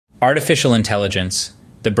Artificial intelligence,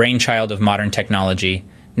 the brainchild of modern technology,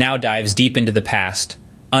 now dives deep into the past,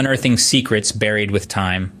 unearthing secrets buried with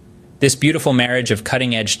time. This beautiful marriage of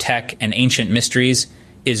cutting-edge tech and ancient mysteries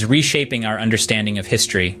is reshaping our understanding of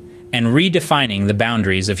history and redefining the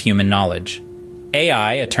boundaries of human knowledge.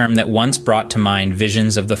 AI, a term that once brought to mind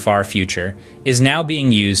visions of the far future, is now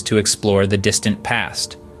being used to explore the distant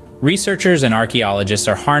past. Researchers and archaeologists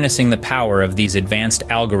are harnessing the power of these advanced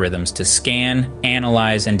algorithms to scan,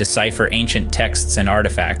 analyze, and decipher ancient texts and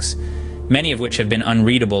artifacts, many of which have been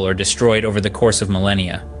unreadable or destroyed over the course of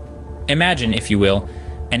millennia. Imagine, if you will,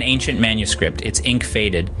 an ancient manuscript, its ink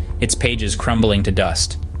faded, its pages crumbling to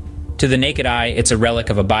dust. To the naked eye, it's a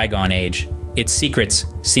relic of a bygone age, its secrets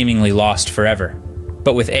seemingly lost forever.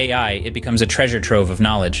 But with AI, it becomes a treasure trove of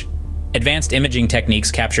knowledge. Advanced imaging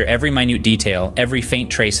techniques capture every minute detail, every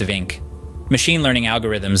faint trace of ink. Machine learning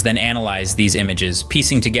algorithms then analyze these images,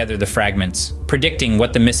 piecing together the fragments, predicting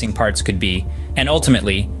what the missing parts could be, and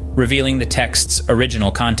ultimately, revealing the text's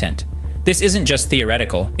original content. This isn't just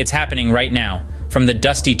theoretical, it's happening right now. From the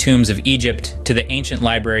dusty tombs of Egypt to the ancient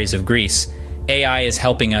libraries of Greece, AI is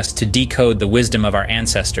helping us to decode the wisdom of our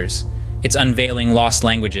ancestors. It's unveiling lost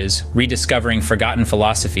languages, rediscovering forgotten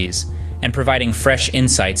philosophies, and providing fresh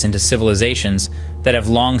insights into civilizations that have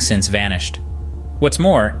long since vanished. What's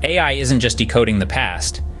more, AI isn't just decoding the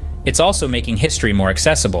past, it's also making history more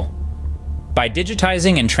accessible. By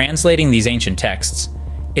digitizing and translating these ancient texts,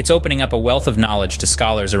 it's opening up a wealth of knowledge to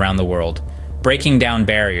scholars around the world, breaking down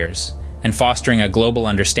barriers, and fostering a global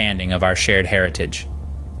understanding of our shared heritage.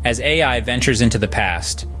 As AI ventures into the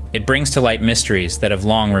past, it brings to light mysteries that have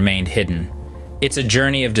long remained hidden. It's a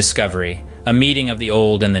journey of discovery, a meeting of the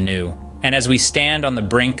old and the new. And as we stand on the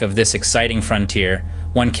brink of this exciting frontier,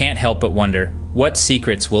 one can't help but wonder, what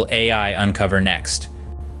secrets will AI uncover next?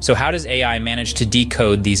 So how does AI manage to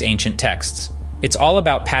decode these ancient texts? It's all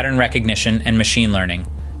about pattern recognition and machine learning.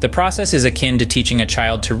 The process is akin to teaching a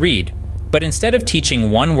child to read, but instead of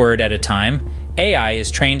teaching one word at a time, AI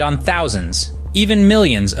is trained on thousands, even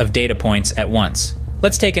millions of data points at once.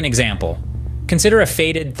 Let's take an example. Consider a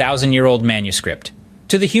faded 1,000-year-old manuscript.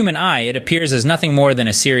 To the human eye, it appears as nothing more than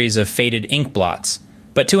a series of faded ink blots.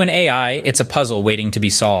 But to an AI, it's a puzzle waiting to be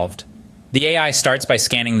solved. The AI starts by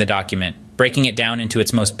scanning the document, breaking it down into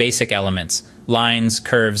its most basic elements, lines,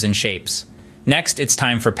 curves, and shapes. Next, it's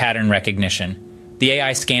time for pattern recognition. The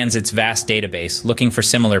AI scans its vast database, looking for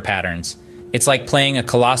similar patterns. It's like playing a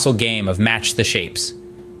colossal game of match the shapes.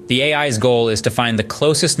 The AI's goal is to find the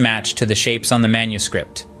closest match to the shapes on the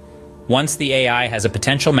manuscript. Once the AI has a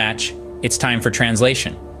potential match, it's time for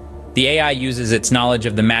translation. The AI uses its knowledge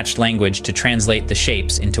of the matched language to translate the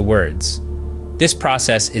shapes into words. This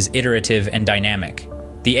process is iterative and dynamic.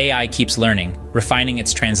 The AI keeps learning, refining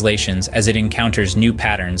its translations as it encounters new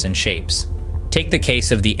patterns and shapes. Take the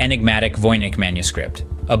case of the enigmatic Voynich manuscript,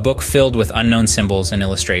 a book filled with unknown symbols and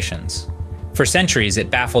illustrations. For centuries,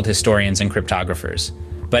 it baffled historians and cryptographers.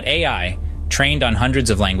 But AI, trained on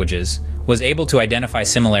hundreds of languages, was able to identify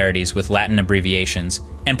similarities with Latin abbreviations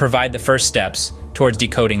and provide the first steps towards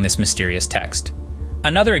decoding this mysterious text.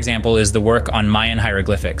 Another example is the work on Mayan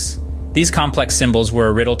hieroglyphics. These complex symbols were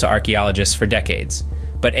a riddle to archaeologists for decades,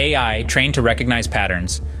 but AI, trained to recognize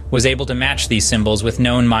patterns, was able to match these symbols with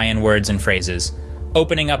known Mayan words and phrases,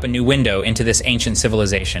 opening up a new window into this ancient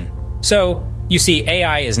civilization. So, you see,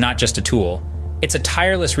 AI is not just a tool, it's a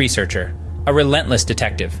tireless researcher, a relentless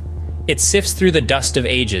detective. It sifts through the dust of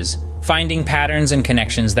ages, finding patterns and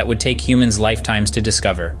connections that would take humans lifetimes to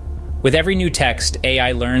discover. With every new text,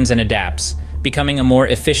 AI learns and adapts, becoming a more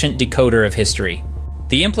efficient decoder of history.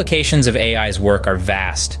 The implications of AI's work are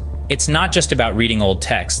vast. It's not just about reading old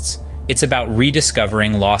texts, it's about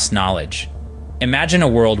rediscovering lost knowledge. Imagine a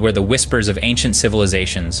world where the whispers of ancient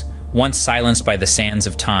civilizations, once silenced by the sands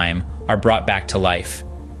of time, are brought back to life.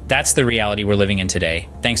 That's the reality we're living in today,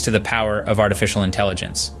 thanks to the power of artificial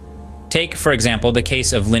intelligence. Take, for example, the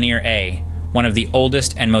case of Linear A, one of the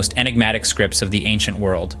oldest and most enigmatic scripts of the ancient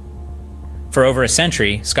world. For over a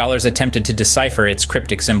century, scholars attempted to decipher its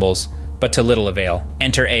cryptic symbols, but to little avail.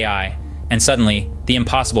 Enter AI, and suddenly, the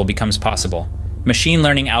impossible becomes possible. Machine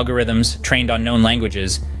learning algorithms, trained on known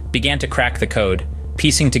languages, began to crack the code,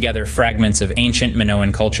 piecing together fragments of ancient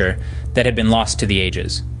Minoan culture that had been lost to the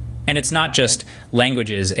ages. And it's not just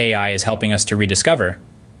languages AI is helping us to rediscover.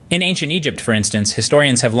 In ancient Egypt, for instance,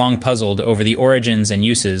 historians have long puzzled over the origins and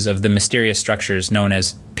uses of the mysterious structures known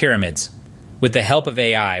as pyramids. With the help of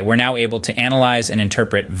AI, we're now able to analyze and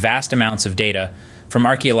interpret vast amounts of data from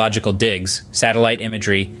archaeological digs, satellite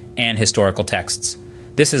imagery, and historical texts.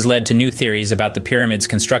 This has led to new theories about the pyramid's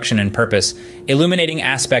construction and purpose, illuminating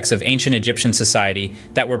aspects of ancient Egyptian society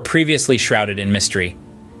that were previously shrouded in mystery.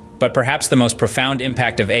 But perhaps the most profound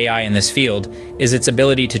impact of AI in this field is its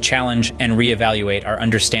ability to challenge and reevaluate our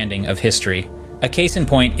understanding of history. A case in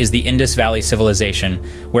point is the Indus Valley Civilization,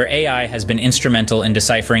 where AI has been instrumental in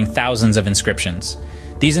deciphering thousands of inscriptions.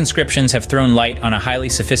 These inscriptions have thrown light on a highly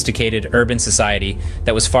sophisticated urban society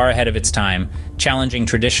that was far ahead of its time, challenging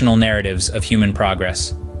traditional narratives of human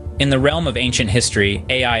progress. In the realm of ancient history,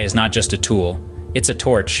 AI is not just a tool. It's a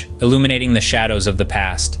torch, illuminating the shadows of the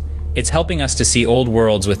past. It's helping us to see old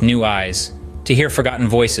worlds with new eyes, to hear forgotten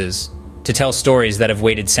voices, to tell stories that have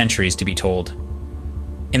waited centuries to be told.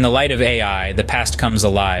 In the light of AI, the past comes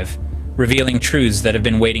alive, revealing truths that have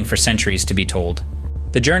been waiting for centuries to be told.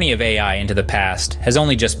 The journey of AI into the past has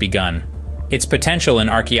only just begun. Its potential in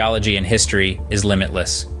archaeology and history is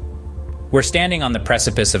limitless. We're standing on the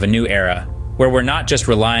precipice of a new era, where we're not just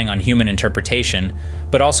relying on human interpretation,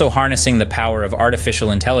 but also harnessing the power of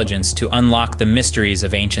artificial intelligence to unlock the mysteries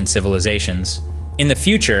of ancient civilizations. In the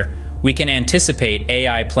future, we can anticipate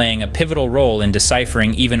AI playing a pivotal role in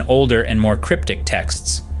deciphering even older and more cryptic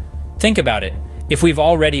texts. Think about it. If we've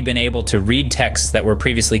already been able to read texts that were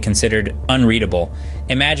previously considered unreadable,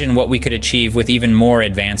 imagine what we could achieve with even more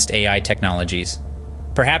advanced AI technologies.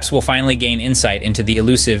 Perhaps we'll finally gain insight into the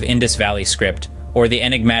elusive Indus Valley script, or the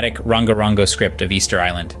enigmatic Rongorongo script of Easter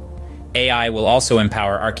Island. AI will also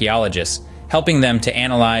empower archaeologists, helping them to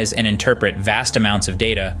analyze and interpret vast amounts of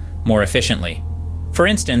data more efficiently. For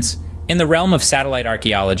instance, in the realm of satellite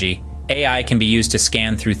archaeology, AI can be used to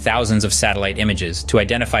scan through thousands of satellite images to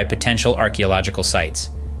identify potential archaeological sites.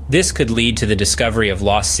 This could lead to the discovery of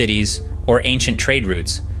lost cities or ancient trade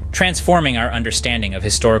routes, transforming our understanding of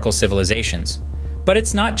historical civilizations. But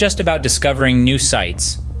it's not just about discovering new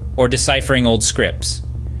sites or deciphering old scripts.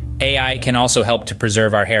 AI can also help to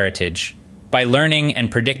preserve our heritage. By learning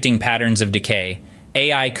and predicting patterns of decay,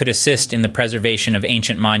 AI could assist in the preservation of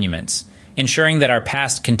ancient monuments, ensuring that our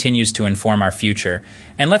past continues to inform our future.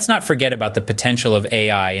 And let's not forget about the potential of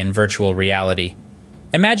AI in virtual reality.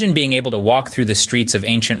 Imagine being able to walk through the streets of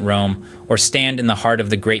ancient Rome or stand in the heart of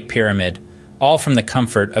the Great Pyramid, all from the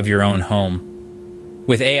comfort of your own home.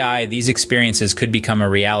 With AI, these experiences could become a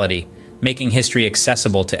reality, making history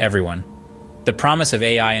accessible to everyone. The promise of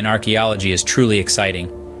AI in archaeology is truly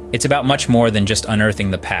exciting. It's about much more than just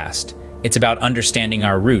unearthing the past. It's about understanding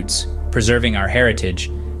our roots, preserving our heritage,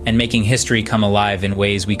 and making history come alive in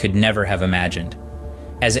ways we could never have imagined.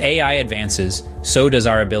 As AI advances, so does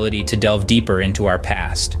our ability to delve deeper into our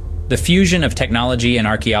past. The fusion of technology and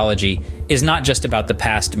archaeology is not just about the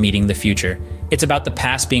past meeting the future. It's about the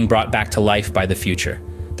past being brought back to life by the future.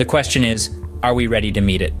 The question is, are we ready to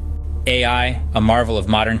meet it? AI, a marvel of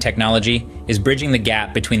modern technology, is bridging the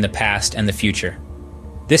gap between the past and the future.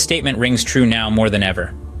 This statement rings true now more than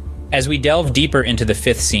ever. As we delve deeper into the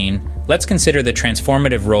fifth scene, let's consider the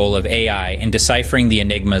transformative role of AI in deciphering the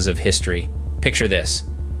enigmas of history. Picture this.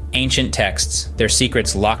 Ancient texts, their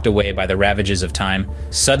secrets locked away by the ravages of time,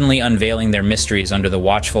 suddenly unveiling their mysteries under the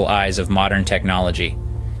watchful eyes of modern technology.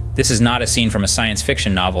 This is not a scene from a science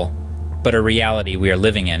fiction novel, but a reality we are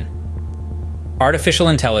living in. Artificial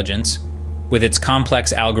intelligence, with its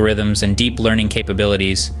complex algorithms and deep learning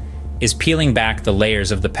capabilities, is peeling back the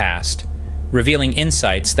layers of the past, revealing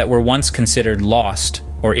insights that were once considered lost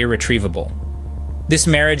or irretrievable. This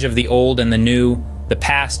marriage of the old and the new, the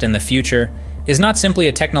past and the future, is not simply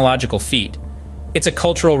a technological feat. It's a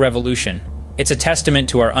cultural revolution. It's a testament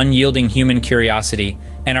to our unyielding human curiosity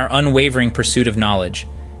and our unwavering pursuit of knowledge.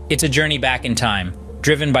 It's a journey back in time,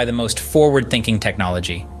 driven by the most forward-thinking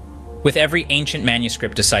technology. With every ancient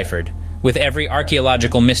manuscript deciphered, with every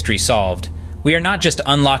archaeological mystery solved, we are not just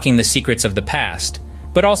unlocking the secrets of the past,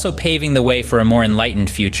 but also paving the way for a more enlightened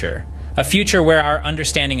future. A future where our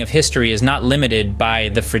understanding of history is not limited by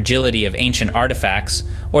the fragility of ancient artifacts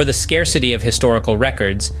or the scarcity of historical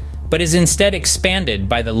records, but is instead expanded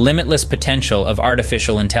by the limitless potential of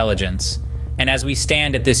artificial intelligence. And as we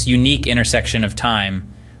stand at this unique intersection of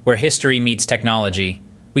time, where history meets technology,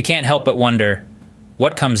 we can't help but wonder,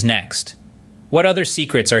 what comes next? What other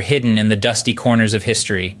secrets are hidden in the dusty corners of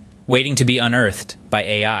history, waiting to be unearthed by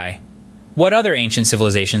AI? What other ancient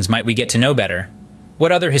civilizations might we get to know better?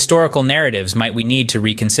 What other historical narratives might we need to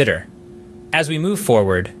reconsider? As we move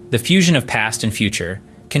forward, the fusion of past and future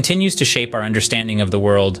continues to shape our understanding of the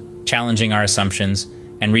world, challenging our assumptions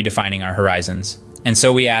and redefining our horizons. And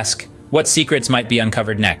so we ask, what secrets might be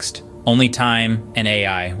uncovered next? Only time and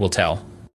AI will tell.